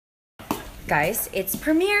Guys, it's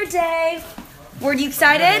premiere day. Were you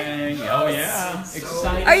excited? Oh yeah.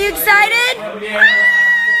 Excited. Are you excited?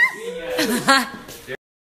 Yeah.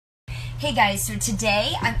 Hey guys, so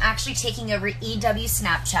today I'm actually taking over EW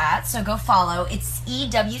Snapchat, so go follow. It's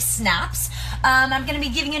EW.Snapz. I'm going to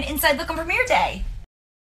be giving you an inside look on premiere day.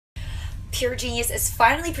 Pure Genius is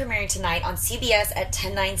finally premiering tonight on CBS at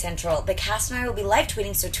 10/9 Central. The cast and I will be live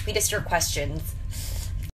tweeting, so tweet us your questions.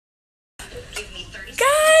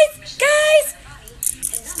 Guys!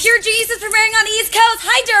 Pure Genius is premiering on the East Coast.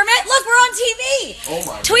 Hi, Dermot. Look, we're on TV. Oh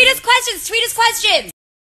my. Tweet us questions. The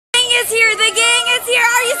gang is here.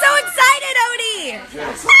 Are you so excited, Odie?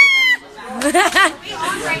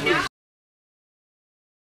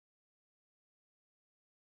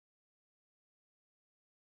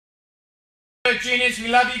 Genius, we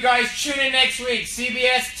love you guys. Tune in next week.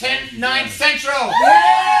 CBS 10/9 Central.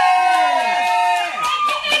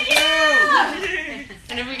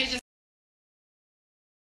 And if we could just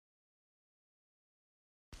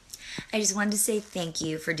I just wanted to say thank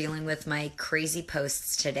you for dealing with my crazy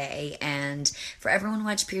posts today, and for everyone who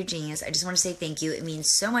watched Pure Genius, I just want to say thank you. It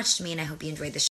means so much to me, and I hope you enjoyed the show.